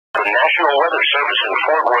National Weather Service in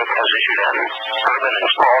Fort Worth has issued an urban and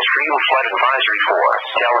small stream flood advisory for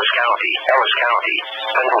Ellis County,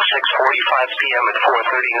 until 6:45 p.m. at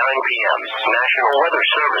 4:39 p.m. National Weather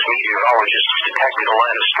Service meteorologists detected a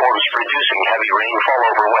line of storms producing heavy rainfall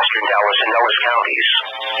over western Dallas and Ellis counties.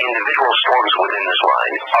 Individual storms within this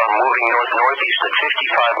line are moving north-northeast at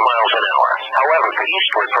 55 miles an hour. However, the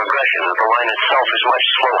eastward progression of the line itself is much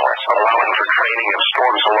slower, allowing for training of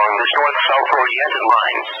storms along this north-south oriented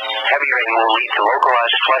line. Heavy rain will lead to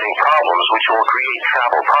localized flooding problems, which will create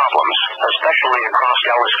travel problems, especially across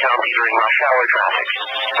Dallas County during rush hour traffic.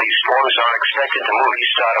 These storms are expected to move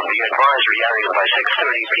east out of the advisory area by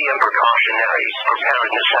 6:30 p.m. Precautionary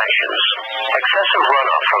preparedness actions. Excessive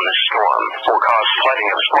runoff from this storm will cause flooding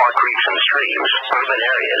of small creeks and streams, urban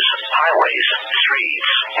areas, highways, streets,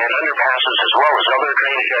 and underpasses, as well as other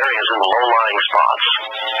drainage areas and low-lying spots.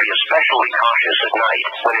 Be especially cautious at night,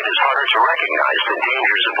 when it is harder to recognize the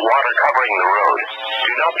dangers of water covering the road.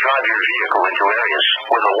 Do not drive your vehicle into areas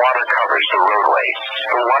where the water covers the roadway.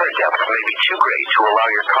 The water depth may be too great to allow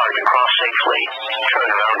your car to cross safely. Turn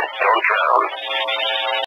around, don't drown.